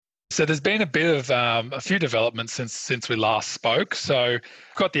So there's been a bit of a few developments since we last spoke. So we've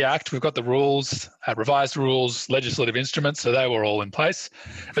got the Act, we've got the rules, revised rules, legislative instruments, so they were all in place.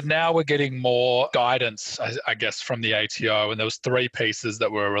 But now we're getting more guidance, I guess, from the ATO, and there was 3 pieces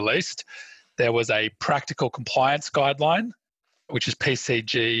that were released. There was a practical compliance guideline, which is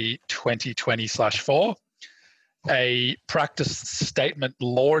PCG 2020/4, a practice statement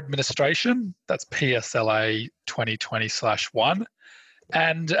law administration, that's PSLA 2020/1,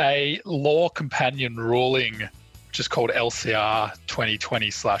 and a law companion ruling, which is called LCR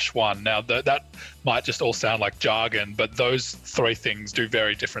 2020/1. Now, that might just all sound like jargon, but those 3 things do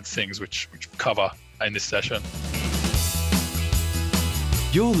very different things, which we'll cover in this session.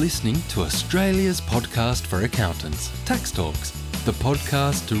 You're listening to Australia's podcast for accountants, Tax Talks, the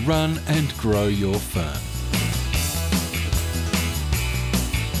podcast to run and grow your firm.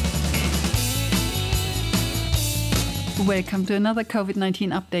 Welcome to another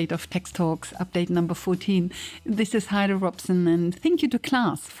COVID-19 update of Tax Talks, update number 14. This is Heide Robson, and thank you to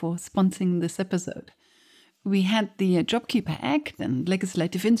Class for sponsoring this episode. We had the Jobkeeper Act and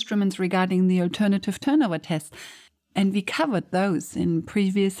legislative instruments regarding the alternative turnover test, and we covered those in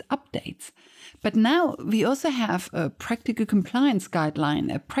previous updates. But now we also have a practical compliance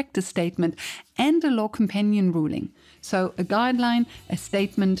guideline, a practice statement, and a law companion ruling. So a guideline, a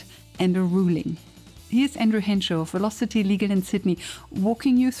statement, and a ruling. Here's Andrew Henshaw of Velocity Legal in Sydney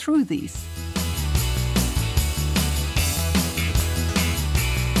walking you through these.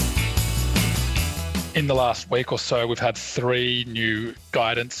 In the last week or so, we've had 3 new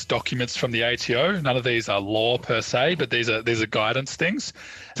guidance documents from the ATO. None of these are law per se, but these are guidance things.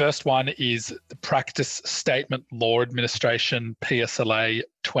 First one is the Practice Statement Law Administration PSLA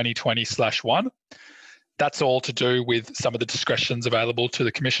 2020/1. That's all to do with some of the discretions available to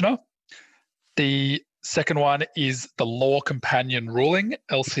the Commissioner. The second one is the Law Companion Ruling,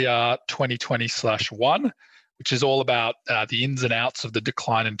 LCR 2020/1, which is all about the ins and outs of the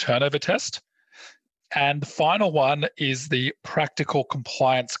decline in turnover test. And the final one is the Practical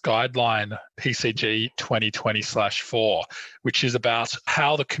Compliance Guideline, PCG 2020/4, which is about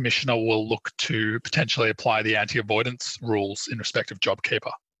how the Commissioner will look to potentially apply the anti-avoidance rules in respect of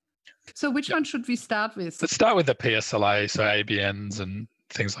Jobkeeper. So which one should we start with? Let's start with the PSLA, so ABNs and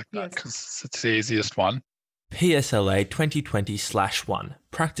things like that, because it's the easiest one. PSLA 2020/1,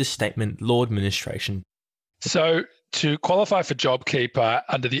 Practice Statement Law Administration. So to qualify for Jobkeeper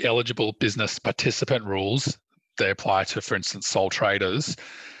under the eligible business participant rules, they apply to, for instance, sole traders.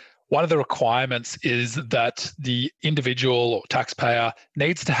 One of the requirements is that the individual or taxpayer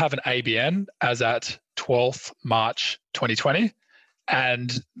needs to have an ABN as at 12th March 2020,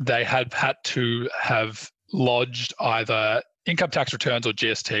 and they had had to have lodged either income tax returns or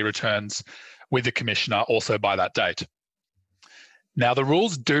GST returns with the Commissioner also by that date. Now, the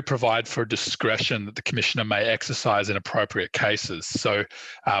rules do provide for discretion that the Commissioner may exercise in appropriate cases. So,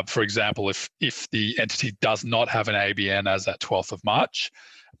 for example, if the entity does not have an ABN as at 12th of March,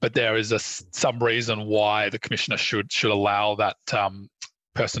 but there is some reason why the Commissioner should allow that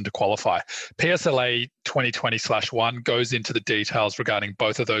person to qualify. PSLA 2020/1 goes into the details regarding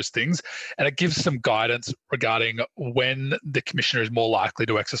both of those things, and it gives some guidance regarding when the Commissioner is more likely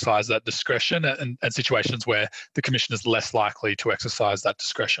to exercise that discretion and situations where the Commissioner is less likely to exercise that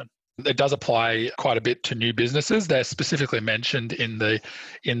discretion. It does apply quite a bit to new businesses. They're specifically mentioned in the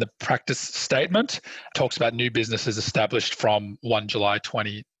practice statement. It talks about new businesses established from 1 July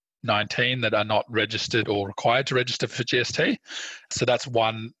 2019 that are not registered or required to register for GST. So that's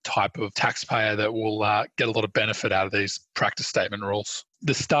one type of taxpayer that will get a lot of benefit out of these practice statement rules.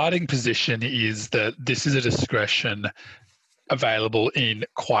 The starting position is that this is a discretion available in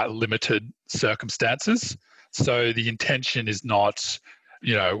quite limited circumstances. So the intention is not,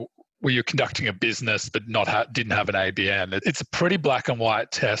 where you're conducting a business but didn't have an ABN. It's a pretty black and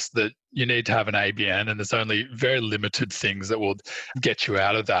white test that you need to have an ABN, and there's only very limited things that will get you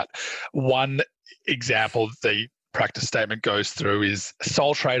out of that. One example the practice statement goes through is a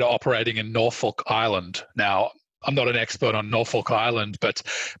sole trader operating in Norfolk Island. Now, I'm not an expert on Norfolk Island, but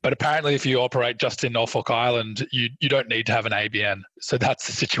apparently if you operate just in Norfolk Island, you don't need to have an ABN. So that's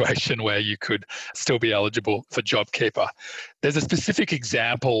a situation where you could still be eligible for Jobkeeper. There's a specific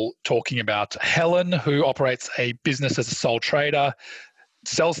example talking about Helen, who operates a business as a sole trader,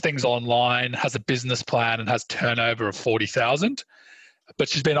 sells things online, has a business plan and has turnover of 40,000, but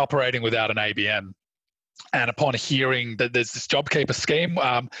she's been operating without an ABN. And upon hearing that there's this Jobkeeper scheme,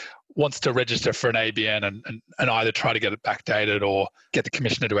 wants to register for an ABN and either try to get it backdated or get the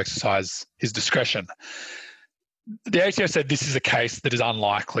Commissioner to exercise his discretion. The ATO said this is a case that is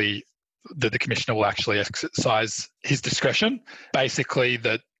unlikely that the Commissioner will actually exercise his discretion. Basically,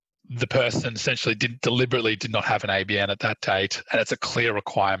 that the person essentially deliberately did not have an ABN at that date, and it's a clear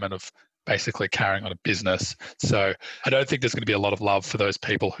requirement of basically carrying on a business. So I don't think there's going to be a lot of love for those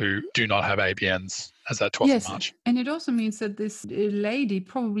people who do not have ABNs as that 12th of March. And it also means that this lady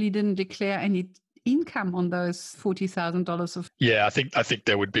probably didn't declare any income on those $40,000 of. Yeah, I think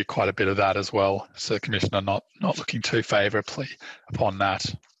there would be quite a bit of that as well. So the commissioner not looking too favourably upon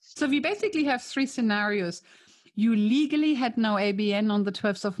that. So we basically have three scenarios. You legally had no ABN on the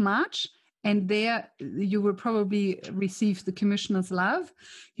 12th of March, and there you will probably receive the commissioner's love.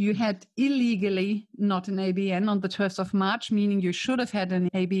 You had illegally not an ABN on the 12th of March, meaning you should have had an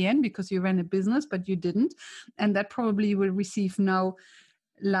ABN because you ran a business, but you didn't. And that probably will receive no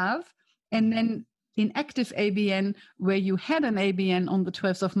love. And then inactive ABN, where you had an ABN on the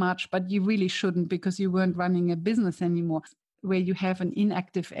 12th of March, but you really shouldn't because you weren't running a business anymore, where you have an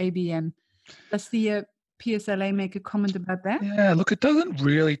inactive ABN. Does the PSLA make a comment about that? Yeah, look, it doesn't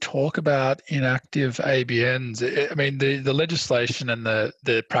really talk about inactive ABNs. I mean, the legislation and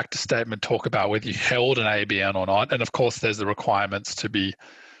the practice statement talk about whether you held an ABN or not. And of course, there's the requirements to be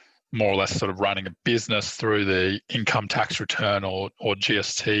more or less sort of running a business through the income tax return or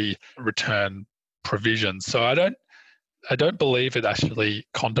GST return provisions. So I don't believe it actually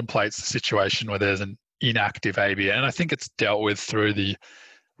contemplates the situation where there's an inactive ABN. I think it's dealt with through the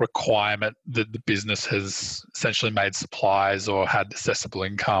requirement that the business has essentially made supplies or had accessible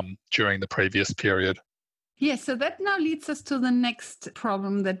income during the previous period. Yes, so that now leads us to the next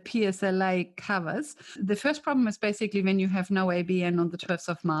problem that PSLA covers. The first problem is basically when you have no ABN on the 12th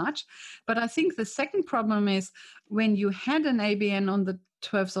of March. But I think the second problem is when you had an ABN on the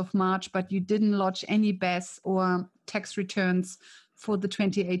 12th of March, but you didn't lodge any BAS or tax returns for the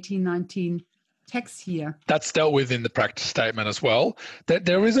 2018-19 tax year. That's dealt with in the practice statement as well.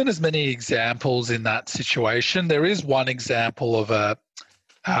 There isn't as many examples in that situation. There is one example of a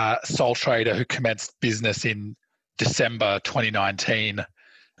sole trader who commenced business in December 2019,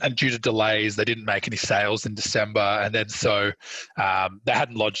 and due to delays, they didn't make any sales in December, and then so they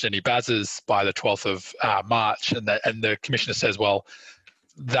hadn't lodged any BASs by the 12th of March, and the commissioner says, well,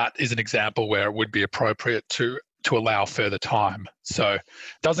 that is an example where it would be appropriate to allow further time. So it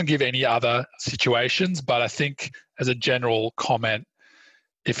doesn't give any other situations, but I think as a general comment,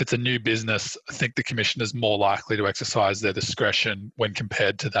 if it's a new business, I think the commissioner is more likely to exercise their discretion when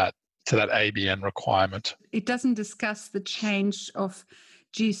compared to that ABN requirement. It doesn't discuss the change of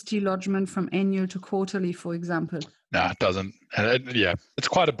GST lodgement from annual to quarterly, for example. No, it doesn't. And it's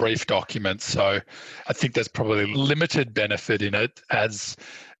quite a brief document, so I think there's probably limited benefit in it, as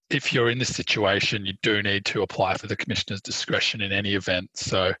if you're in this situation, you do need to apply for the commissioner's discretion in any event.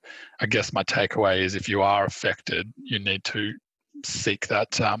 So I guess my takeaway is if you are affected, you need to seek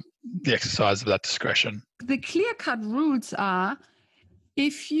that the exercise of that discretion. The clear-cut rules are,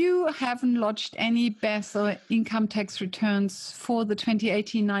 if you haven't lodged any BAS or income tax returns for the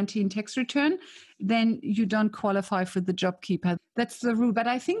 2018-19 tax return, then you don't qualify for the Jobkeeper. That's the rule. But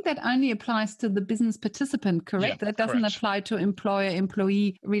I think that only applies to the business participant, correct? Yeah, that doesn't apply to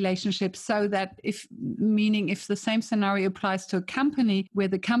employer-employee relationships. So that if the same scenario applies to a company where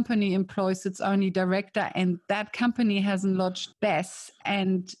the company employs its only director and that company hasn't lodged BAS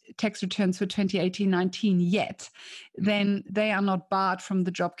and tax returns for 2018-19 yet, then they are not barred from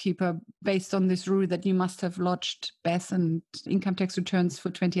the Jobkeeper based on this rule that you must have lodged BAS and income tax returns for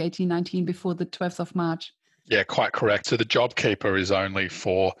 2018-19 before the 12th of March. Yeah, quite correct. So the Jobkeeper is only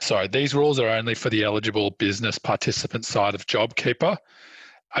these rules are only for the eligible business participant side of Jobkeeper.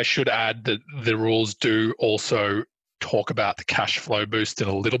 I should add that the rules do also talk about the cash flow boost in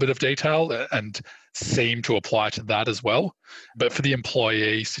a little bit of detail and seem to apply to that as well. But for the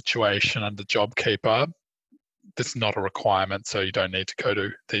employee situation under Jobkeeper, that's not a requirement, so you don't need to go to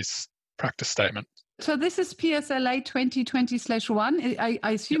these practice statements. So this is PSLA 2020/1.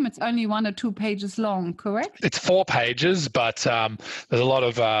 I assume it's only 1 or 2 pages long, correct? It's 4 pages, but there's a lot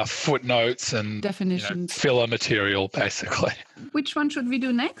of footnotes and definitions, filler material, basically. Which one should we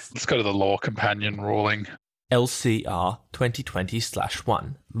do next? Let's go to the Law Companion Ruling. LCR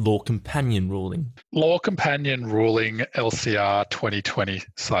 2020/1, Law Companion Ruling. Law Companion Ruling LCR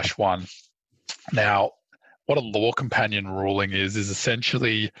 2020/1. Now, what a law companion ruling is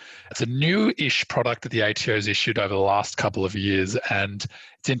essentially, it's a new-ish product that the ATO has issued over the last couple of years, and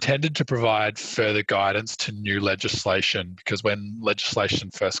it's intended to provide further guidance to new legislation, because when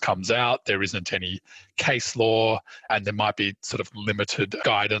legislation first comes out, there isn't any case law and there might be sort of limited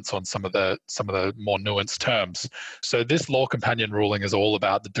guidance on some of the more nuanced terms. So this law companion ruling is all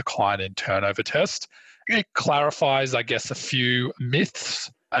about the decline in turnover test. It clarifies, I guess, a few myths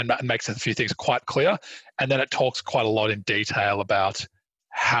and makes a few things quite clear. And then it talks quite a lot in detail about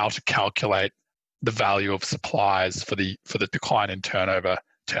how to calculate the value of supplies for the decline in turnover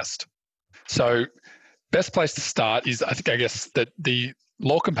test. So best place to start is, I guess that the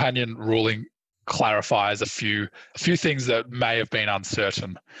Law Companion ruling clarifies a few things that may have been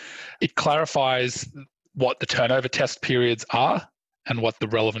uncertain. It clarifies what the turnover test periods are and what the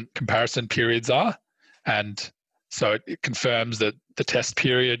relevant comparison periods are. And so it confirms that the test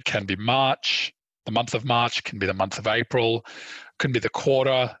period can be March, the month of March, can be the month of April, can be the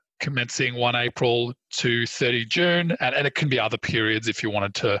quarter commencing 1 April to 30 June, and it can be other periods if you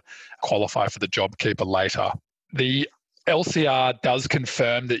wanted to qualify for the JobKeeper later. The LCR does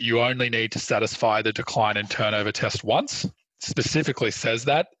confirm that you only need to satisfy the decline in turnover test once. Specifically says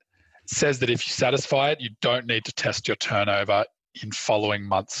that. It says that if you satisfy it, you don't need to test your turnover in following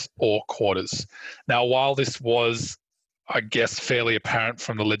months or quarters. Now, while this was, I guess, fairly apparent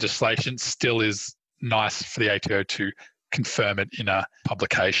from the legislation, still is nice for the ATO to confirm it in a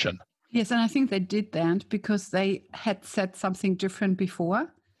publication. Yes, and I think they did that because they had said something different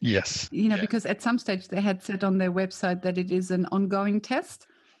before. Yes. Because at some stage they had said on their website that it is an ongoing test.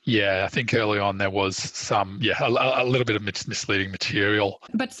 Yeah, I think early on there was some, a little bit of misleading material.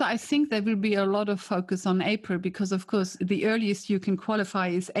 But so I think there will be a lot of focus on April because, of course, the earliest you can qualify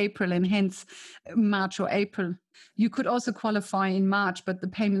is April and hence March or April. You could also qualify in March, but the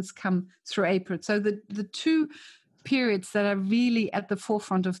payments come through April. So the two periods that are really at the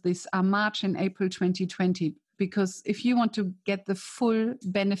forefront of this are March and April 2020. Because if you want to get the full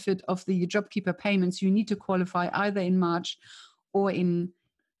benefit of the JobKeeper payments, you need to qualify either in March or in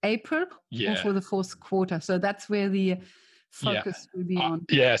April or for the fourth quarter. So that's where the focus will be on.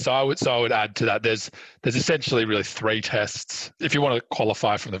 So I would add to that. There's essentially really three tests. If you want to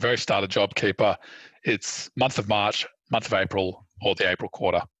qualify from the very start of JobKeeper, it's month of March, month of April, or the April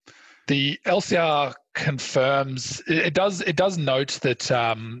quarter. The LCR confirms it does note that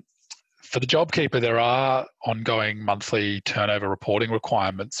for the JobKeeper there are ongoing monthly turnover reporting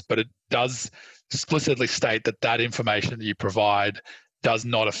requirements, but it does explicitly state that information that you provide does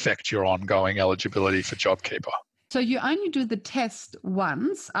not affect your ongoing eligibility for JobKeeper. So you only do the test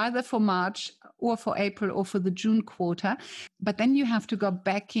once, either for March or for April or for the June quarter, but then you have to go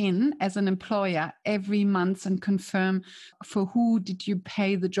back in as an employer every month and confirm for who did you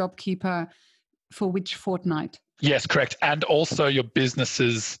pay the JobKeeper for which fortnight. Yes, correct. And also your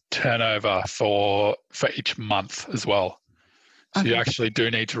business's turnover for each month as well. So you actually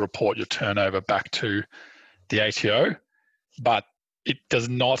do need to report your turnover back to the ATO, but it does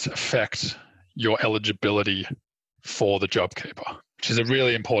not affect your eligibility for the JobKeeper, which is a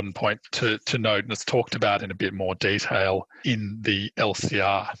really important point to note, and it's talked about in a bit more detail in the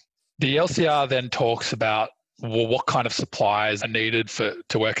LCR. The LCR then talks about what kind of supplies are needed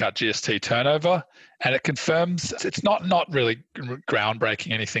to work out GST turnover, and it confirms it's not really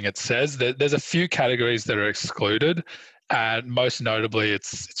groundbreaking anything it says. There's a few categories that are excluded, and most notably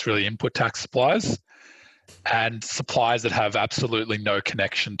it's really input tax supplies and supplies that have absolutely no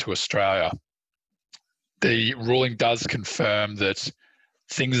connection to Australia. The ruling does confirm that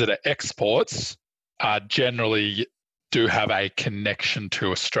things that are exports generally do have a connection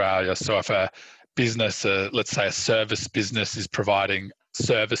to Australia. So if a business, let's say a service business, is providing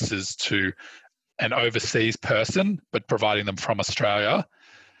services to an overseas person but providing them from Australia,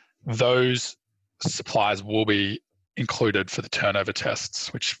 those supplies will be included for the turnover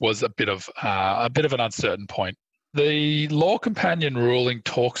tests, which was a bit of an uncertain point. The Law Companion ruling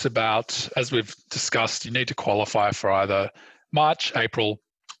talks about, as we've discussed, you need to qualify for either March, April,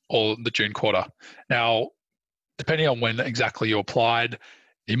 or the June quarter. Now, depending on when exactly you applied,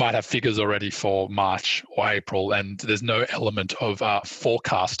 you might have figures already for March or April, and there's no element of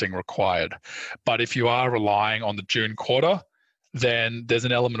forecasting required. But if you are relying on the June quarter, then there's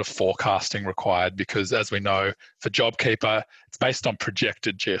an element of forecasting required because, as we know, for JobKeeper, it's based on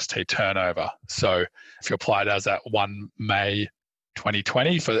projected GST turnover. So if you applied as at 1 May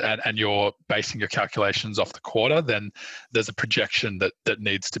 2020 and you're basing your calculations off the quarter, then there's a projection that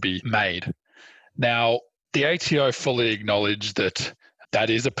needs to be made. Now, the ATO fully acknowledged that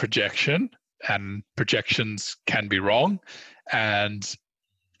is a projection, and projections can be wrong. And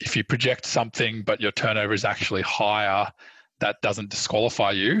if you project something but your turnover is actually higher, that doesn't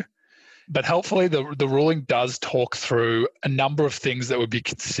disqualify you. But helpfully, the ruling does talk through a number of things that would be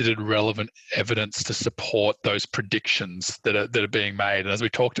considered relevant evidence to support those predictions that are being made. And as we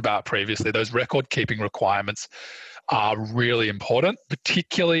talked about previously, those record-keeping requirements are really important,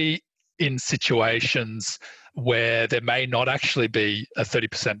 particularly in situations where there may not actually be a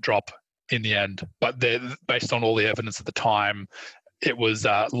 30% drop in the end, but they're based on all the evidence at the time. it was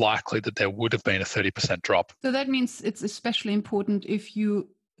likely that there would have been a 30% drop. So that means it's especially important if you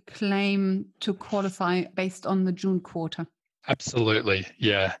claim to qualify based on the June quarter. Absolutely.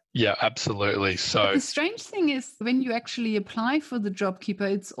 Yeah, absolutely. But So the strange thing is when you actually apply for the Jobkeeper,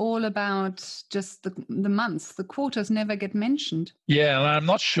 it's all about just the months. The quarters never get mentioned. yeah, and I'm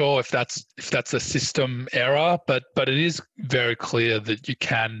not sure if that's a system error, but it is very clear that you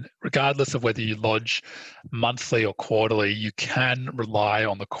can, regardless of whether you lodge monthly or quarterly, you can rely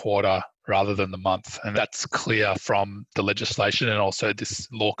on the quarter rather than the month. And that's clear from the legislation and also this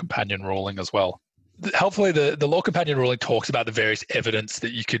law companion ruling as well. Helpfully, the law companion ruling talks about the various evidence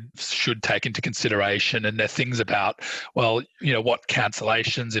that you should take into consideration, and there are things about, well, what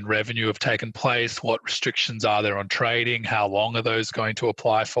cancellations in revenue have taken place, what restrictions are there on trading, how long are those going to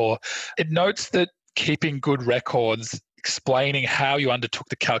apply for. It notes that keeping good records, explaining how you undertook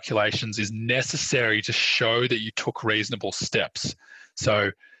the calculations is necessary to show that you took reasonable steps.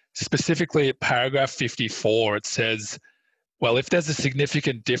 So specifically at paragraph 54, it says, well, if there's a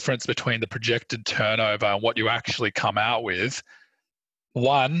significant difference between the projected turnover and what you actually come out with,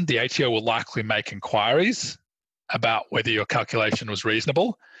 one, the ATO will likely make inquiries about whether your calculation was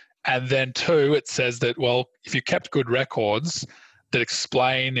reasonable. And then two, it says that, well, if you kept good records that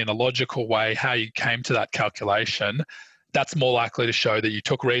explain in a logical way how you came to that calculation, that's more likely to show that you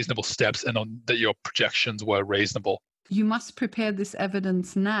took reasonable steps and that your projections were reasonable. You must prepare this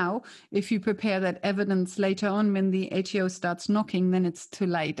evidence now. If you prepare that evidence later on when the ATO starts knocking, then it's too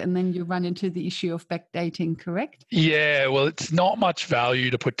late. And then you run into the issue of backdating, correct? Yeah, well, it's not much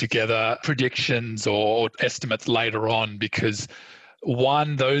value to put together predictions or estimates later on because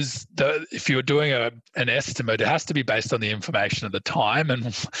one, if you're doing an estimate, it has to be based on the information at the time,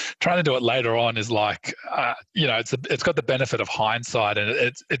 and trying to do it later on is like, it's got the benefit of hindsight, and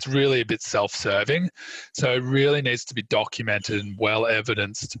it's really a bit self-serving. So it really needs to be documented and well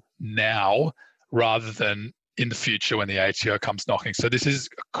evidenced now, rather than in the future when the ATO comes knocking. So this is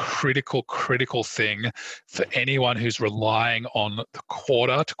a critical thing for anyone who's relying on the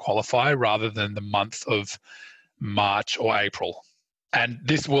quarter to qualify rather than the month of March or April. And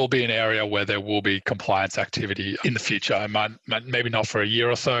this will be an area where there will be compliance activity in the future. I might maybe not for a year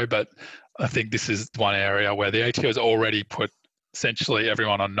or so, but I think this is one area where the ATO has already put essentially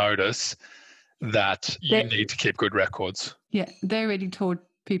everyone on notice that you need to keep good records. Yeah, they already told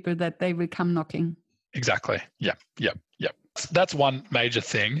people that they will come knocking. Exactly. Yeah. That's one major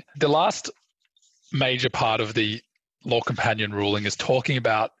thing. The last major part of the law companion ruling is talking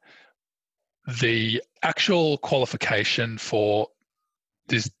about the actual qualification for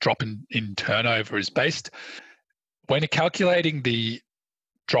this drop in turnover is based, when you're calculating the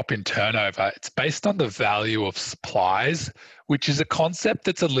drop in turnover, it's based on the value of supplies, which is a concept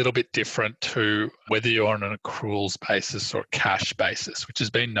that's a little bit different to whether you're on an accruals basis or a cash basis, which has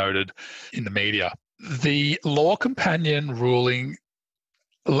been noted in the media. The law companion ruling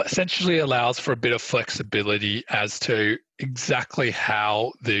essentially allows for a bit of flexibility as to exactly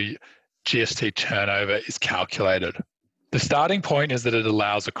how the GST turnover is calculated. The starting point is that it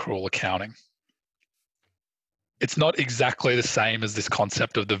allows accrual accounting. It's not exactly the same as this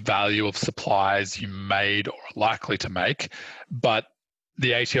concept of the value of supplies you made or are likely to make, but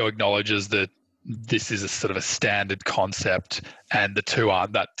the ATO acknowledges that this is a sort of a standard concept and the two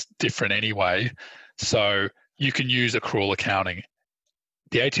aren't that different anyway. So you can use accrual accounting.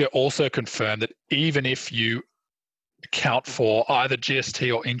 The ATO also confirmed that even if you account for either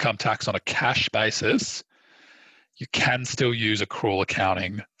GST or income tax on a cash basis, you can still use accrual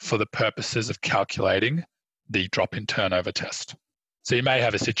accounting for the purposes of calculating the drop in turnover test. So you may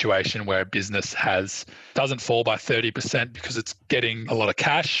have a situation where a business doesn't fall by 30% because it's getting a lot of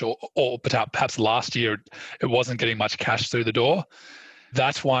cash, or perhaps last year it wasn't getting much cash through the door.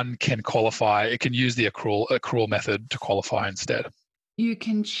 That one can qualify. It can use the accrual method to qualify instead. You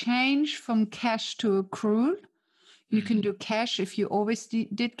can change from cash to accrual. You can do cash if you always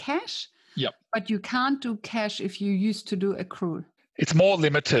did cash. Yep. But you can't do cash if you used to do accrual. It's more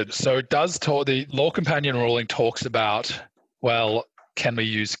limited. So it does the law companion ruling talks about, well, can we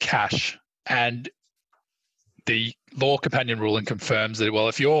use cash? And the law companion ruling confirms that, well,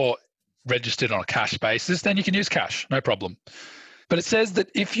 if you're registered on a cash basis, then you can use cash, no problem. But it says that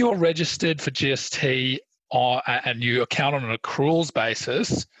if you're registered for GST and you account on an accruals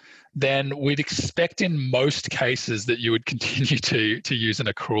basis, then we'd expect in most cases that you would continue to use an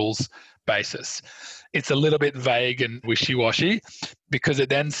accruals basis. It's a little bit vague and wishy-washy because it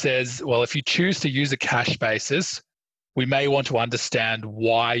then says, well, if you choose to use a cash basis, we may want to understand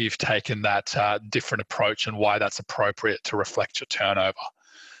why you've taken that different approach and why that's appropriate to reflect your turnover.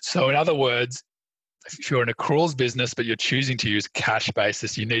 So in other words, If you're an accruals business, but you're choosing to use a cash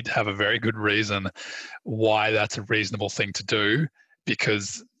basis, you need to have a very good reason why that's a reasonable thing to do,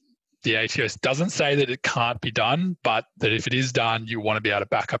 because the ATO doesn't say that it can't be done, but that if it is done, you want to be able to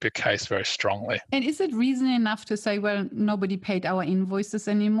back up your case very strongly. And is it reason enough to say, well, nobody paid our invoices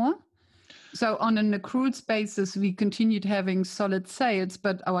anymore? So on an accruals basis, we continued having solid sales,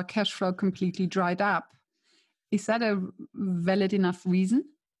 but our cash flow completely dried up. Is that a valid enough reason?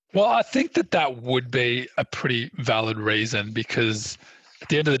 Well, I think that would be a pretty valid reason, because at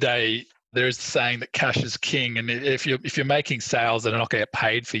the end of the day, there is a saying that cash is king. And if you're making sales that are not going to get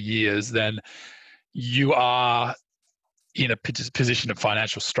paid for years, then you are in a position of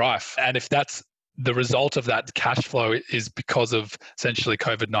financial strife. And if that's the result of that cash flow is because of essentially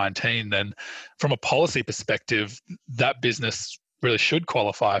COVID-19, then from a policy perspective, that business really should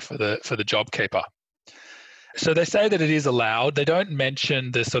qualify for the Jobkeeper. So they say that it is allowed. They don't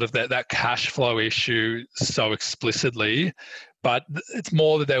mention the sort of that cash flow issue so explicitly, but it's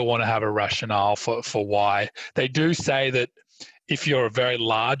more that they want to have a rationale for why. They do say that if you're a very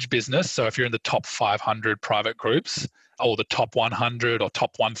large business, so if you're in the top 500 private groups or the top 100 or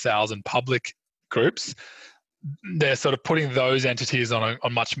top 1,000 public groups, they're sort of putting those entities on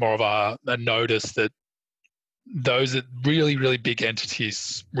much more of a notice that those really, really big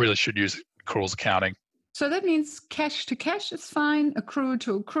entities really should use accruals accounting. So that means cash to cash is fine, accrual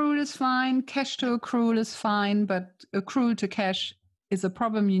to accrual is fine, cash to accrual is fine, but accrual to cash is a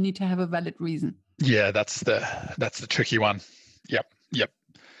problem. You need to have a valid reason. Yeah, that's the tricky one. Yep.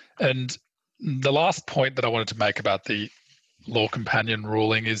 And the last point that I wanted to make about the Law Companion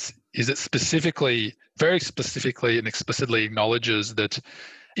ruling is it very specifically and explicitly acknowledges that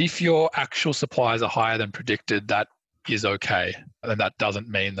if your actual supplies are higher than predicted, that is okay. And that doesn't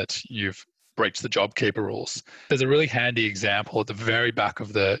mean that you've breached the Jobkeeper rules. There's a really handy example at the very back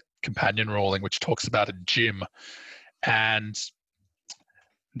of the Companion ruling, which talks about a gym. And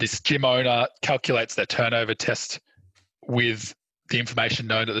this gym owner calculates their turnover test with the information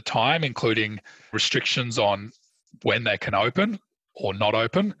known at the time, including restrictions on when they can open or not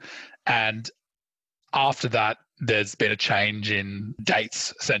open. And after that, there's been a change in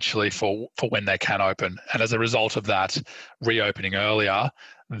dates essentially for when they can open. And as a result of that, reopening earlier,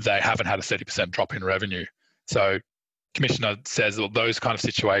 they haven't had a 30% drop in revenue. So Commissioner says, well, those kind of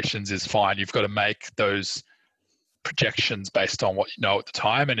situations is fine. You've got to make those projections based on what you know at the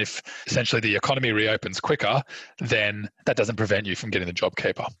time. And if essentially the economy reopens quicker, then that doesn't prevent you from getting the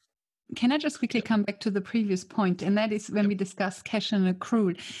Jobkeeper. Can I just quickly come back to the previous point? And that is when we discuss cash and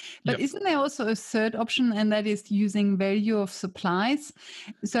accrual. But isn't there also a third option, and that is using value of supplies?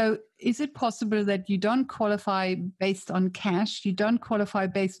 So is it possible that you don't qualify based on cash, you don't qualify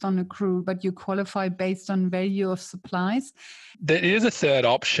based on accrual, but you qualify based on value of supplies? There is a third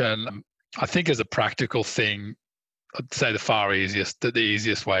option. I think as a practical thing, I'd say the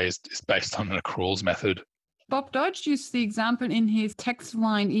easiest way is based on an accruals method. Bob Deutsch used the example in his text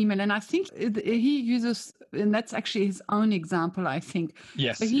line email, and I think he uses, and that's actually his own example, I think.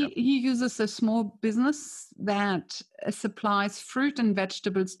 Yes. So he uses a small business that supplies fruit and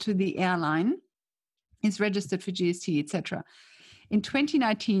vegetables to the airline, is registered for GST, etc. In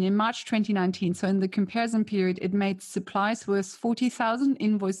March 2019, so in the comparison period, it made supplies worth 40,000,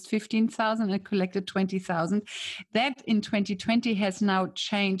 invoiced 15,000, and collected 20,000. That in 2020 has now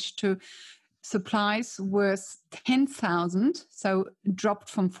changed to supplies worth 10,000, so dropped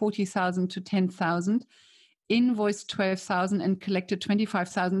from 40,000 to 10,000, invoiced 12,000 and collected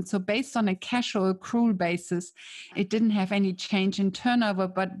 25,000. So based on a cash or accrual basis, it didn't have any change in turnover,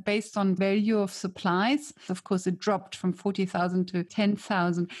 but based on value of supplies, of course, it dropped from 40,000 to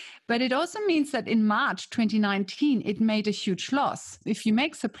 10,000. But it also means that in March 2019, it made a huge loss. If you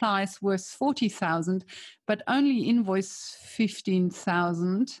make supplies worth 40,000, but only invoice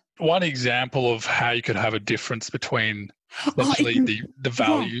 15,000. One example of how you could have a difference between essentially the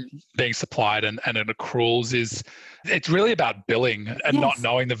value being supplied and an accruals is it's really about billing and not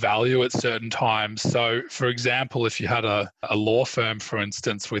knowing the value at certain times. So, for example, if you had a law firm, for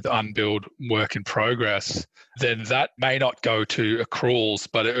instance, with unbilled work in progress, then that may not go to accruals,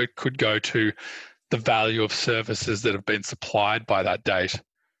 but it could go to the value of services that have been supplied by that date.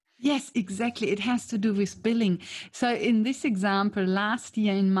 Yes, exactly. It has to do with billing. So in this example, last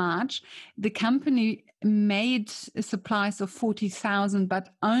year in March, the company made supplies of 40,000, but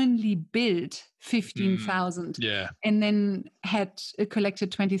only billed 15,000. And then had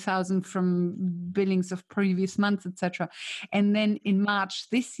collected 20,000 from billings of previous months, etc. And then in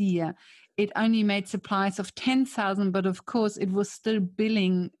March this year, it only made supplies of 10,000, but of course it was still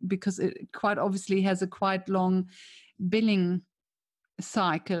billing because it quite obviously has a quite long billing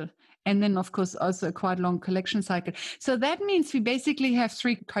cycle. And then, of course, also a quite long collection cycle. So that means we basically have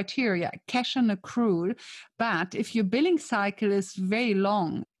three criteria: cash and accrual. But if your billing cycle is very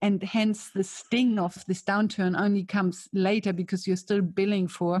long, and hence the sting of this downturn only comes later because you're still billing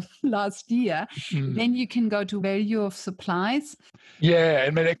for last year, then you can go to value of supplies. Yeah, I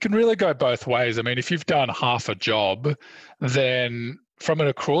mean, it can really go both ways. I mean, if you've done half a job, then from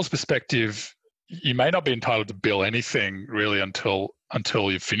an accruals perspective, you may not be entitled to bill anything really until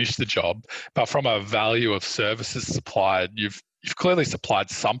you've finished the job. But from a value of services supplied, you've clearly supplied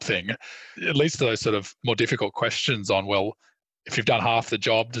something. It leads to those sort of more difficult questions on, well, if you've done half the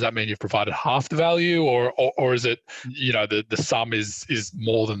job, does that mean you've provided half the value, or is it, the sum is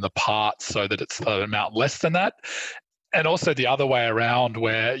more than the parts, so that it's an amount less than that? And also the other way around,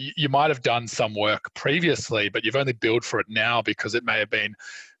 where you might have done some work previously, but you've only billed for it now because it may have been,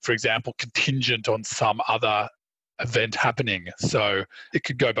 for example, contingent on some other event happening. So it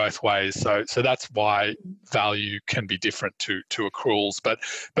could go both ways. So that's why value can be different to accruals. But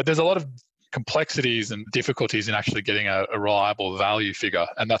there's a lot of complexities and difficulties in actually getting a reliable value figure.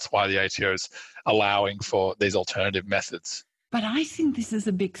 And that's why the ATO is allowing for these alternative methods. But I think this is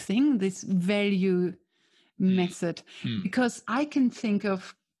a big thing, this value method, because I can think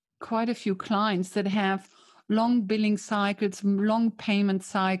of quite a few clients that have long billing cycles, long payment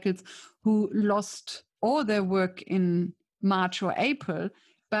cycles, who lost all their work in March or April,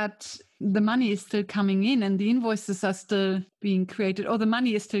 but the money is still coming in and the invoices are still being created, or the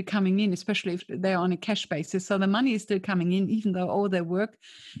money is still coming in, especially if they're on a cash basis. So the money is still coming in, even though all their work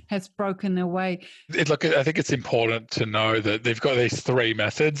has broken away. Look, I think it's important to know that they've got these three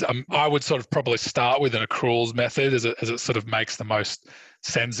methods. I would sort of probably start with an accruals method as it sort of makes the most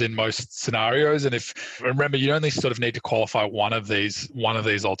sense in most scenarios. And remember, you only sort of need to qualify one of these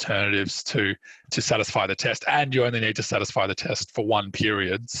alternatives to satisfy the test, and you only need to satisfy the test for one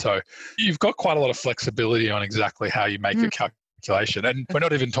period. So you've got quite a lot of flexibility on exactly how you make your calculation. And we're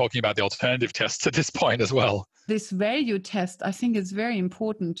not even talking about the alternative tests at this point as well. This value test, I think, is very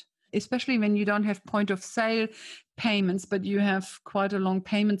important, especially when you don't have point of sale payments, but you have quite a long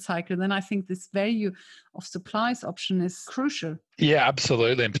payment cycle. Then I think this value of supplies option is crucial. Yeah,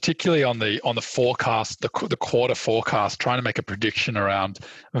 absolutely. And particularly on the forecast, the quarter forecast, trying to make a prediction around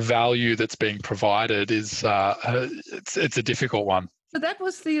value that's being provided is it's a difficult one. So that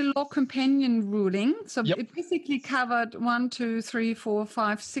was the law companion ruling. So Yep. It basically covered 1, 2, 3, 4,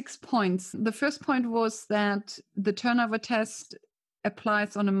 5, 6 points. The first point was that the turnover test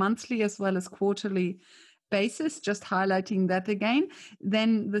applies on a monthly as well as quarterly basis, just highlighting that again.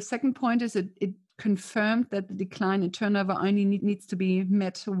 Then the second point is it confirmed that the decline in turnover only needs to be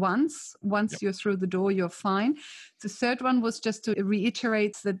met once. Once Yep. you're through the door, you're fine. The third one was just to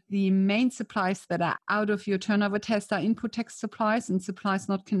reiterate that the main supplies that are out of your turnover test are input tax supplies and supplies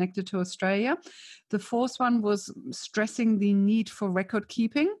not connected to Australia. The fourth one was stressing the need for record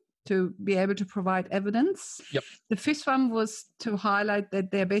keeping to be able to provide evidence. Yep. The fifth one was to highlight that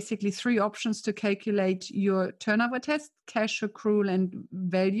there are basically three options to calculate your turnover test: cash, accrual, and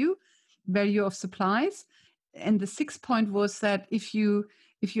value of supplies. And the sixth point was that if your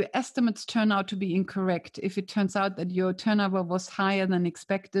estimates turn out to be incorrect, if it turns out that your turnover was higher than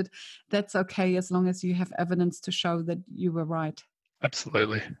expected, that's okay as long as you have evidence to show that you were right.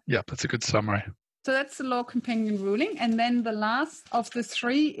 Absolutely. Yeah, that's a good summary. So that's the law companion ruling. And then the last of the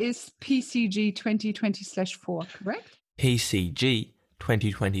three is PCG 2020/4, correct? PCG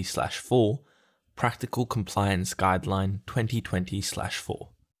 2020/4, Practical Compliance Guideline 2020/4.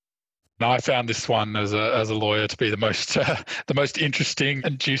 Now, I found this one as a lawyer to be the most interesting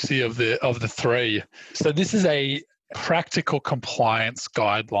and juicy of the three. So this is a practical compliance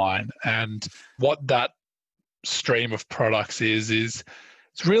guideline, and what that stream of products is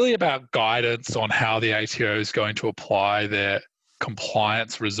it's really about guidance on how the ATO is going to apply their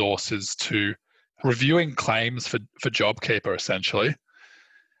compliance resources to reviewing claims for Jobkeeper, essentially.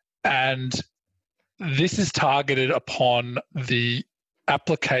 And this is targeted upon the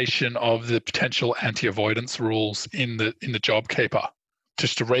application of the potential anti-avoidance rules in the Jobkeeper.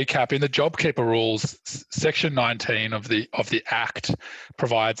 Just to recap, in the Jobkeeper rules, Section 19 of the Act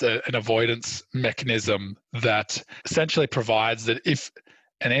provides an avoidance mechanism that essentially provides that if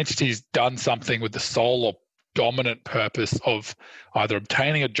an entity's done something with the sole or dominant purpose of either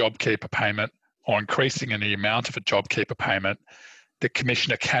obtaining a Jobkeeper payment or increasing the amount of a Jobkeeper payment, the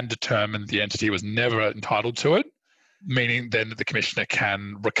Commissioner can determine the entity was never entitled to it, meaning then that the Commissioner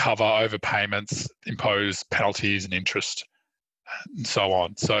can recover overpayments, impose penalties and interest, and so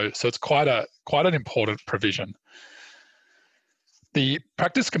on. So it's quite an important provision. The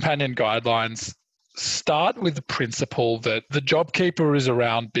Practice Companion Guidelines start with the principle that the JobKeeper is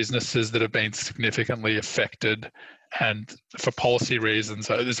around businesses that have been significantly affected, and for policy reasons,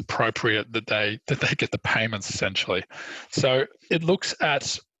 it is appropriate that they get the payments essentially. So it looks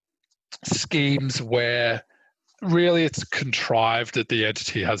at schemes where really it's contrived that the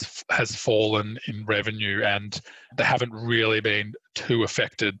entity has fallen in revenue and they haven't really been too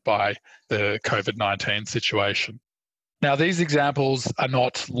affected by the COVID-19 situation. Now, these examples are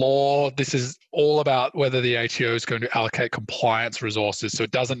not law. This is all about whether the ATO is going to allocate compliance resources. So it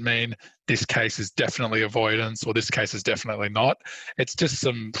doesn't mean this case is definitely avoidance or this case is definitely not. It's just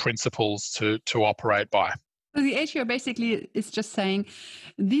some principles to operate by. So the ATO basically is just saying,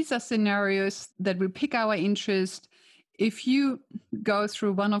 these are scenarios that will pick our interest. If you go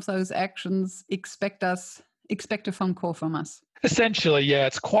through one of those actions, expect a phone call from us. Essentially, yeah,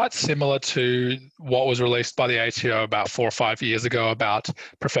 it's quite similar to what was released by the ATO about 4 or 5 years ago about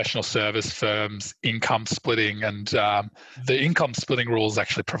professional service firms, income splitting, and the income splitting rules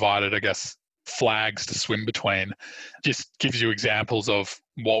actually provided, I guess, flags to swim between. Just gives you examples of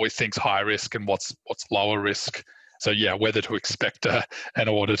what we think's high risk and what's lower risk. So yeah, whether to expect an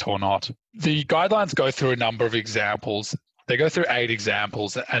audit or not. The guidelines go through a number of examples. They go through 8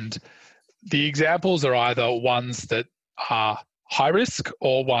 examples, and the examples are either ones that are high risk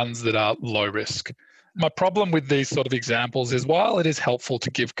or ones that are low risk. My problem with these sort of examples is while it is helpful to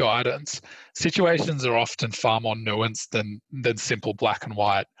give guidance, situations are often far more nuanced than simple black and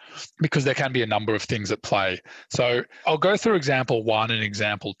white because there can be a number of things at play. So I'll go through example 1 and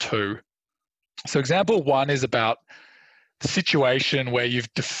example 2. So example 1 is about the situation where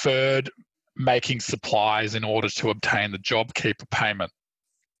you've deferred making supplies in order to obtain the JobKeeper payment.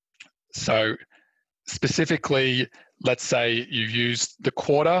 So specifically, let's say you used the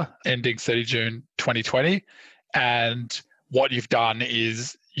quarter ending 30 June 2020, and what you've done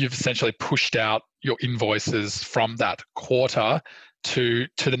is you've essentially pushed out your invoices from that quarter to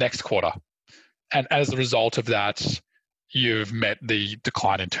the next quarter. And as a result of that, you've met the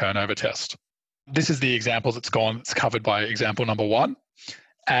decline in turnover test. This is the example that's covered by example number 1.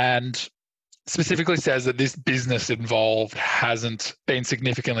 And specifically says that this business involved hasn't been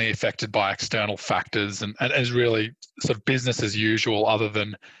significantly affected by external factors and is really sort of business as usual, other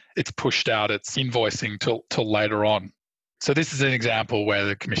than it's pushed out its invoicing till later on. So this is an example where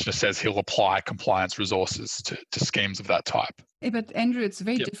the Commissioner says he'll apply compliance resources to schemes of that type. But Andrew, it's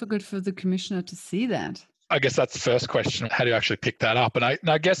very difficult for the Commissioner to see that. I guess that's the first question. How do you actually pick that up? And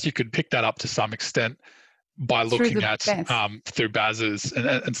I guess you could pick that up to some extent by looking at through BASs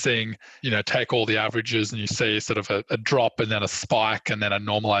and seeing, take all the averages and you see sort of a drop and then a spike and then a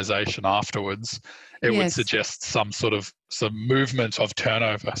normalization afterwards. It would suggest some movement of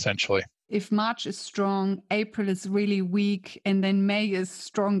turnover, essentially. If March is strong, April is really weak, and then May is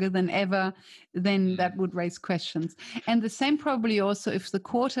stronger than ever, then that would raise questions. And the same probably also if the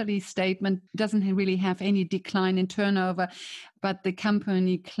quarterly statement doesn't really have any decline in turnover, but the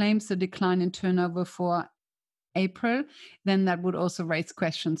company claims a decline in turnover for April, then that would also raise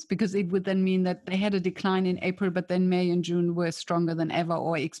questions, because it would then mean that they had a decline in April, but then May and June were stronger than ever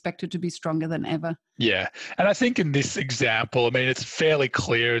or expected to be stronger than ever. Yeah. And I think in this example, it's fairly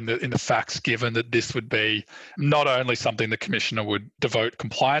clear in the facts given that this would be not only something the Commissioner would devote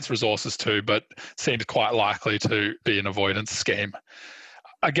compliance resources to, but seems quite likely to be an avoidance scheme.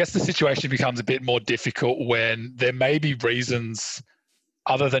 I guess the situation becomes a bit more difficult when there may be reasons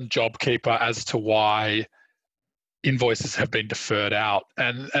other than JobKeeper as to why invoices have been deferred out,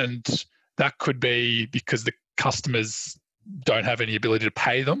 and that could be because the customers don't have any ability to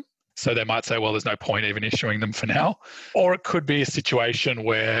pay them, so they might say, well, there's no point even issuing them for now. Or it could be a situation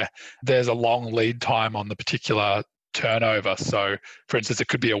where there's a long lead time on the particular turnover. So for instance, it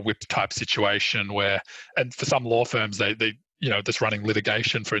could be a whip type situation where, and for some law firms, they that's running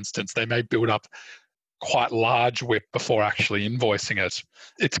litigation, for instance, they may build up quite large whip before actually invoicing it.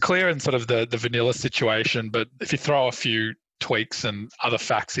 It's clear in sort of the vanilla situation, but if you throw a few tweaks and other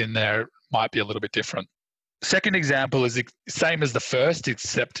facts in there, it might be a little bit different. Second example is the same as the first,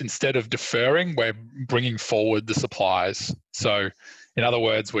 except instead of deferring, we're bringing forward the supplies. So in other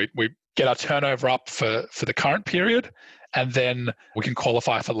words, we get our turnover up for the current period, and then we can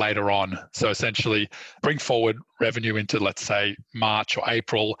qualify for later on. So essentially bring forward revenue into, let's say, March or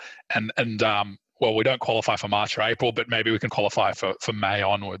April, and well, we don't qualify for March or April, but maybe we can qualify for May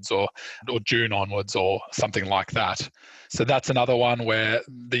onwards or June onwards or something like that. So that's another one where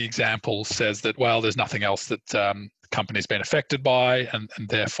the example says that, well, there's nothing else that the company's been affected by, and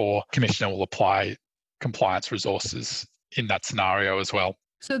therefore Commissioner will apply compliance resources in that scenario as well.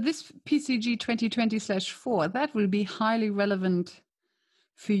 So this PCG 2020/4, that will be highly relevant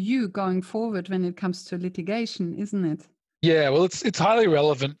for you going forward when it comes to litigation, isn't it? Yeah, well, it's highly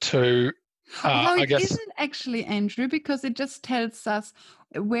relevant to, Although I it guess. isn't actually, Andrew, because it just tells us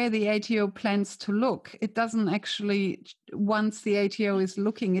where the ATO plans to look. It doesn't actually, once the ATO is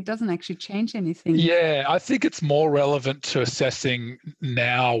looking, it doesn't actually change anything. Yeah, I think it's more relevant to assessing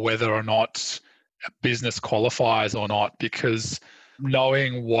now whether or not a business qualifies or not, because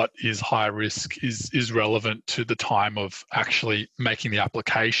knowing what is high risk is relevant to the time of actually making the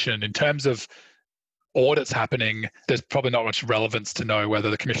application. In terms of audits happening, there's probably not much relevance to know whether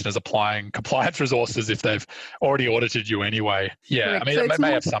the commissioner's applying compliance resources if they've already audited you anyway. Yeah, Correct. I mean, So it it's may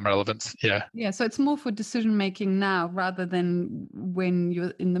more have some relevance. Yeah. Yeah, so it's more for decision making now rather than when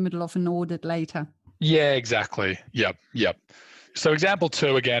you're in the middle of an audit later. Yeah, exactly. Yep. So example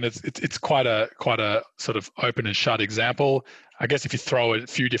 2, again, it's quite a sort of open and shut example. I guess if you throw a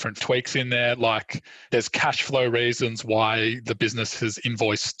few different tweaks in there, like there's cash flow reasons why the business has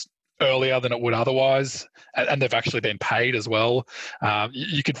invoiced earlier than it would otherwise, and they've actually been paid as well.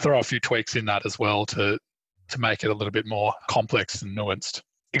 You could throw a few tweaks in that as well to make it a little bit more complex and nuanced.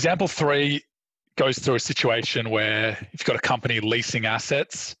 Example 3 goes through a situation where you've got a company leasing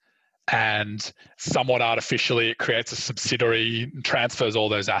assets, and somewhat artificially it creates a subsidiary and transfers all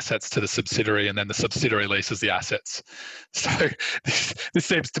those assets to the subsidiary, and then the subsidiary leases the assets. So this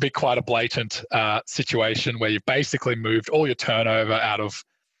seems to be quite a blatant situation where you've basically moved all your turnover out of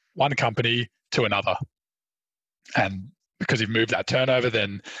one company to another. And because you've moved that turnover,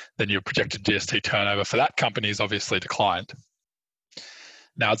 then your projected GST turnover for that company is obviously declined.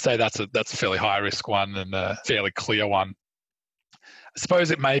 Now, I'd say that's a fairly high risk one and a fairly clear one. I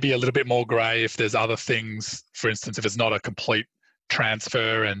suppose it may be a little bit more grey if there's other things. For instance, if it's not a complete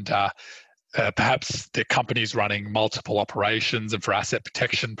transfer and perhaps the company's running multiple operations, and for asset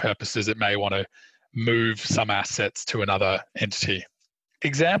protection purposes, it may want to move some assets to another entity.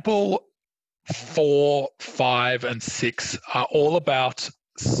 Example 4, 5, and 6 are all about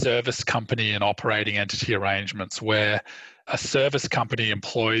service company and operating entity arrangements where a service company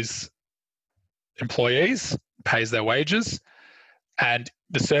employs employees, pays their wages, and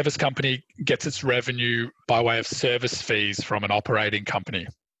the service company gets its revenue by way of service fees from an operating company.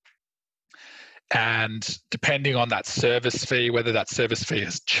 And depending on that service fee, whether that service fee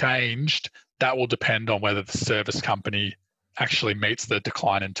has changed, that will depend on whether the service company actually meets the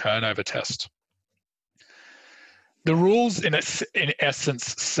decline in turnover test. The rules in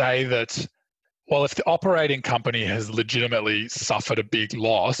essence say that, well, if the operating company has legitimately suffered a big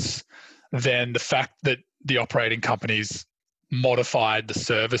loss, then the fact that the operating company's modified the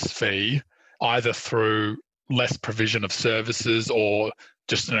service fee either through less provision of services or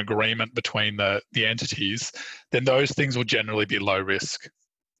just an agreement between the entities, then those things will generally be low risk.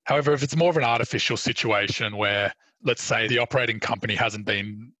 However, if it's more of an artificial situation where, let's say, the operating company hasn't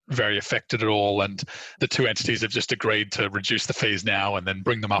been very affected at all and the two entities have just agreed to reduce the fees now and then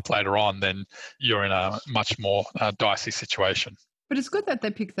bring them up later on, then you're in a much more dicey situation. But it's good that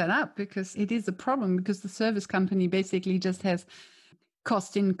they pick that up because it is a problem because the service company basically just has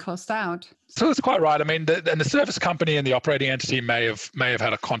cost in, cost out. So that's quite right. I mean, the service company and the operating entity may have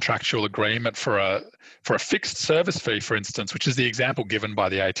had a contractual agreement for a fixed service fee, for instance, which is the example given by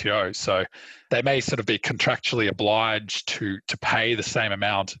the ATO. So they may sort of be contractually obliged to pay the same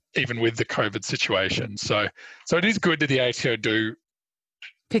amount, even with the COVID situation. So it is good that the ATO do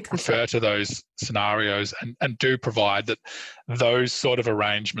refer to those scenarios and do provide that those sort of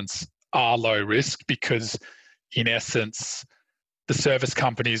arrangements are low risk because, in essence, the service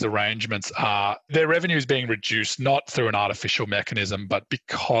company's arrangements are, their revenue is being reduced not through an artificial mechanism, but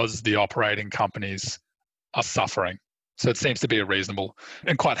because the operating companies are suffering. So it seems to be a reasonable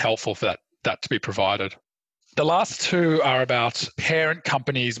and quite helpful for that to be provided. The last two are about parent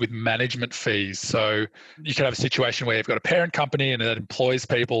companies with management fees. So you can have a situation where you've got a parent company and that employs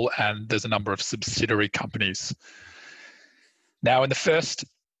people and there's a number of subsidiary companies. Now, in the first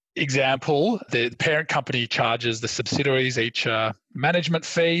example, the parent company charges the subsidiaries each a management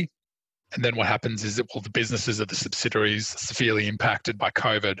fee. And then what happens is that, well, the businesses of the subsidiaries are severely impacted by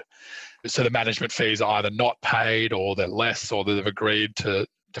COVID. So the management fees are either not paid or they're less or they've agreed to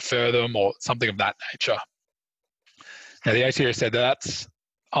defer them or something of that nature. Now, the ATO said that's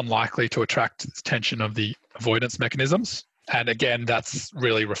unlikely to attract the attention of the avoidance mechanisms. And again, that's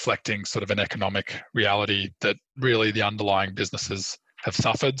really reflecting sort of an economic reality that really the underlying businesses have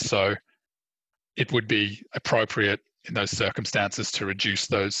suffered. So it would be appropriate in those circumstances to reduce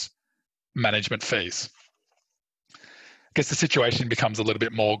those management fees. I guess the situation becomes a little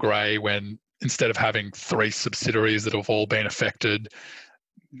bit more grey when instead of having 3 subsidiaries that have all been affected,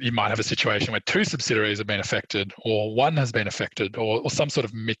 you might have a situation where two subsidiaries have been affected, or one has been affected, or some sort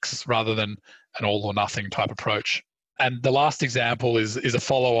of mix rather than an all or nothing type approach. And the last example is a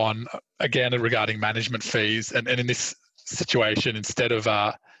follow-on, again, regarding management fees. And in this situation, instead of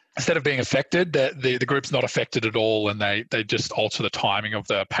being affected, the group's not affected at all, and they just alter the timing of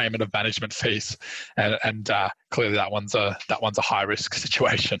the payment of management fees. And clearly that one's a high risk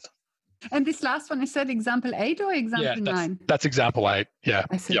situation. And this last one, is that example 8 or example 9? That's example 8. Yeah.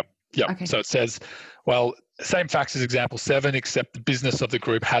 I see. Yep. Okay. So it says, well, same facts as example 7, except the business of the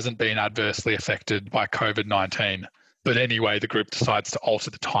group hasn't been adversely affected by COVID-19. But anyway, the group decides to alter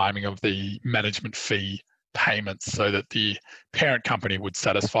the timing of the management fee payments so that the parent company would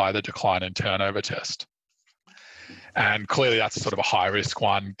satisfy the decline in turnover test. And clearly that's sort of a high risk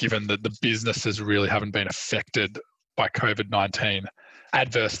one, given that the businesses really haven't been affected by COVID-19,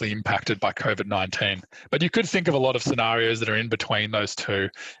 adversely impacted by COVID-19. But you could think of a lot of scenarios that are in between those two,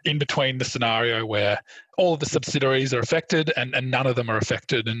 in between the scenario where all of the subsidiaries are affected and none of them are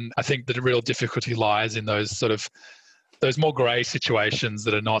affected. And I think that the real difficulty lies in those more grey situations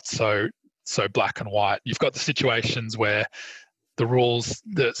that are not so black and white. You've got the situations where the rules,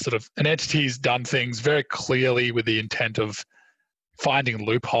 that sort of an entity's done things very clearly with the intent of finding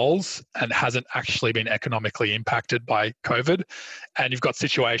loopholes and hasn't actually been economically impacted by COVID. And you've got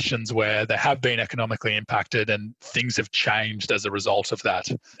situations where they have been economically impacted and things have changed as a result of that.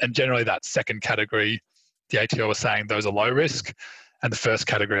 And generally that second category, the ATO is saying those are low risk, and the first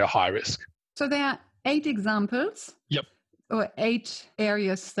category are high risk. So there are 8 examples. Yep. Or 8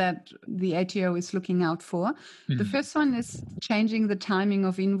 areas that the ATO is looking out for. Mm-hmm. The first one is changing the timing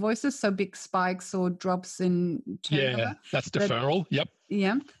of invoices, so big spikes or drops in turnover. Yeah, that's deferral. Yep.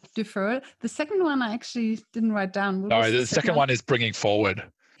 Yeah, deferral. The second one I actually didn't write down. Sorry, the second one is bringing forward.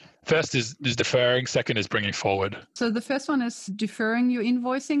 First is deferring, second is bringing forward. So the first one is deferring your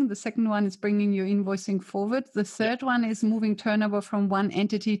invoicing. The second one is bringing your invoicing forward. The third one is moving turnover from one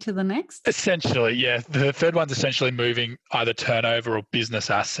entity to the next. Essentially, yeah. The third one's essentially moving either turnover or business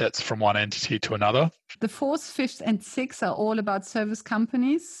assets from one entity to another. The 4th, 5th, and 6th are all about service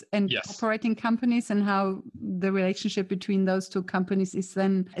companies and operating companies, and how the relationship between those two companies is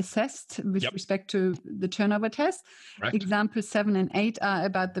then assessed with respect to the turnover test. Right. Example 7 and 8 are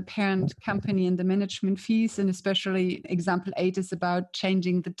about the parent company and the management fees, and especially example 8 is about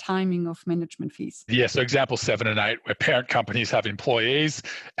changing the timing of management fees. Yeah, so example 7 and 8, where parent companies have employees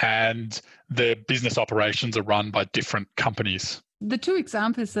and the business operations are run by different companies. The 2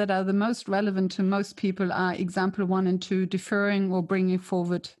 examples that are the most relevant to most people are example 1 and 2, deferring or bringing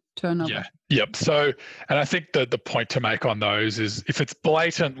forward turnover. Yeah. Yep. So, and I think that the point to make on those is if it's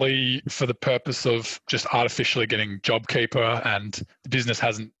blatantly for the purpose of just artificially getting Jobkeeper and the business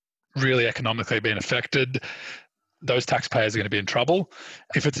hasn't really economically been affected, those taxpayers are going to be in trouble.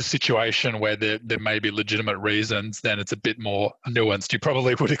 If it's a situation where there may be legitimate reasons, then it's a bit more nuanced. You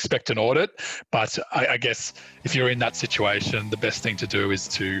probably would expect an audit, but I guess if you're in that situation, the best thing to do is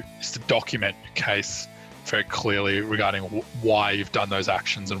to document your case very clearly regarding why you've done those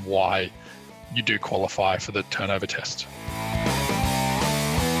actions and why you do qualify for the turnover test.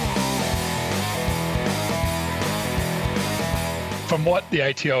 From what the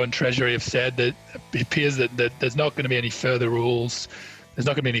ATO and Treasury have said, that it appears that there's not going to be any further rules, there's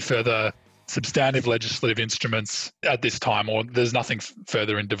not going to be any further substantive legislative instruments at this time, or there's nothing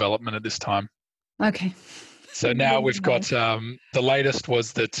further in development at this time. Okay. So now we've got the latest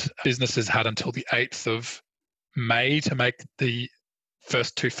was that businesses had until the 8th of May to make the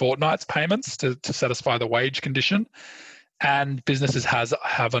first 2 fortnights payments to satisfy the wage condition. And businesses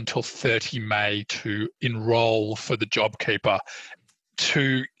have until 30 May to enrol for the Jobkeeper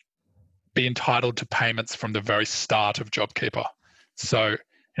to be entitled to payments from the very start of Jobkeeper. So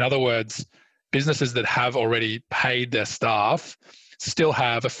in other words, businesses that have already paid their staff still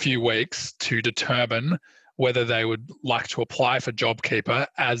have a few weeks to determine whether they would like to apply for Jobkeeper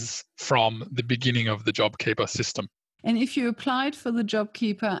as from the beginning of the Jobkeeper system. And if you applied for the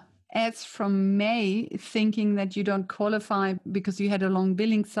Jobkeeper as from May, thinking that you don't qualify because you had a long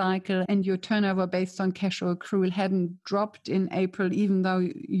billing cycle and your turnover based on cash or accrual hadn't dropped in April, even though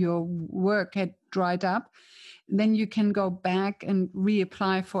your work had dried up, then you can go back and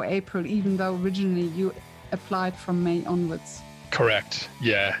reapply for April, even though originally you applied from May onwards. Correct.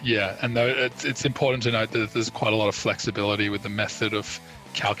 Yeah. And it's important to note that there's quite a lot of flexibility with the method of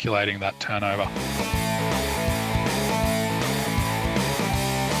calculating that turnover.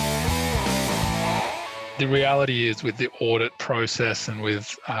 The reality is with the audit process and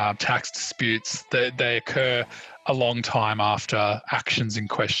with tax disputes, they occur a long time after actions in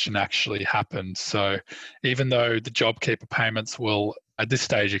question actually happened. So even though the Jobkeeper payments will at this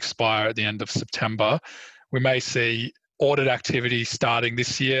stage expire at the end of September. We may see audit activity starting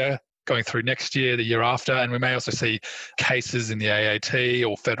this year, going through next year, the year after, and we may also see cases in the AAT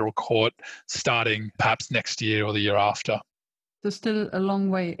or federal court starting perhaps next year or the year after. So still a long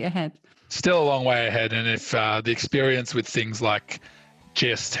way ahead. Still a long way ahead. And if the experience with things like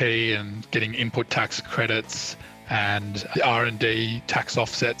GST and getting input tax credits and the R&D tax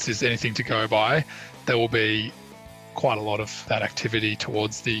offsets is anything to go by, there will be quite a lot of that activity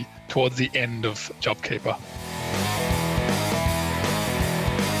towards the end of Jobkeeper.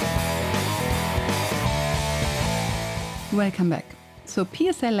 Welcome back. So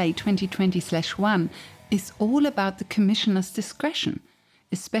PSLA 2020/1 is all about the Commissioner's discretion,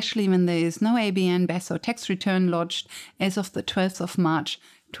 especially when there is no ABN, BES or tax return lodged as of the 12th of March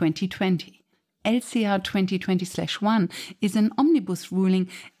 2020. LCR 2020/1 is an omnibus ruling,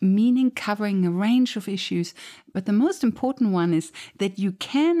 meaning covering a range of issues, but the most important one is that you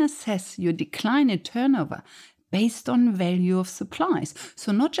can assess your decline in turnover based on value of supplies.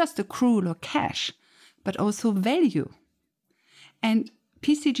 So not just accrual or cash, but also value. And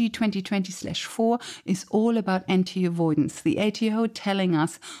PCG 2020/4 is all about anti-avoidance, the ATO telling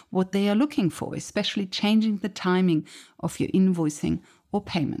us what they are looking for, especially changing the timing of your invoicing or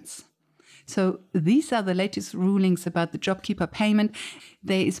payments. So these are the latest rulings about the Jobkeeper payment.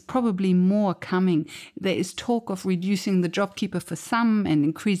 There is probably more coming. There is talk of reducing the Jobkeeper for some and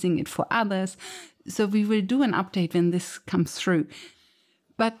increasing it for others. So we will do an update when this comes through.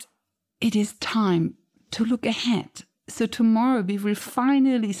 But it is time to look ahead. So tomorrow we will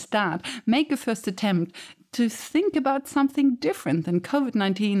finally make a first attempt to think about something different than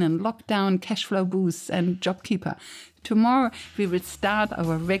COVID-19 and lockdown, cash flow boosts and Jobkeeper. Tomorrow we will start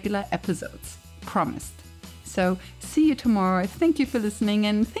our regular episodes, promised. So see you tomorrow. Thank you for listening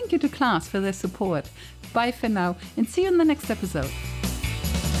and thank you to class for their support. Bye for now and see you in the next episode.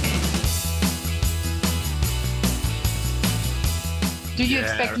 Do you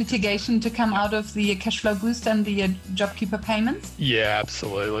expect litigation to come out of the cash flow boost and the Jobkeeper payments? Yeah,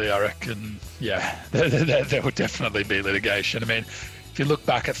 absolutely. I reckon, there will definitely be litigation. I mean, if you look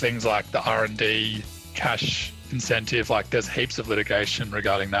back at things like the R&D cash incentive, like there's heaps of litigation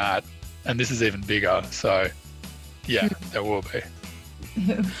regarding that. And this is even bigger. So, there will be.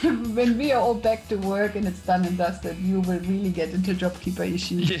 When we are all back to work and it's done and dusted, you will really get into Jobkeeper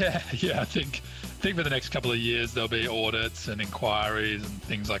issues. Yeah, I think for the next couple of years there'll be audits and inquiries and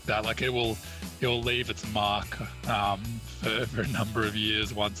things like that. Like it will leave its mark for a number of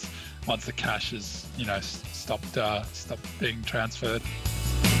years once the cash is stopped being transferred.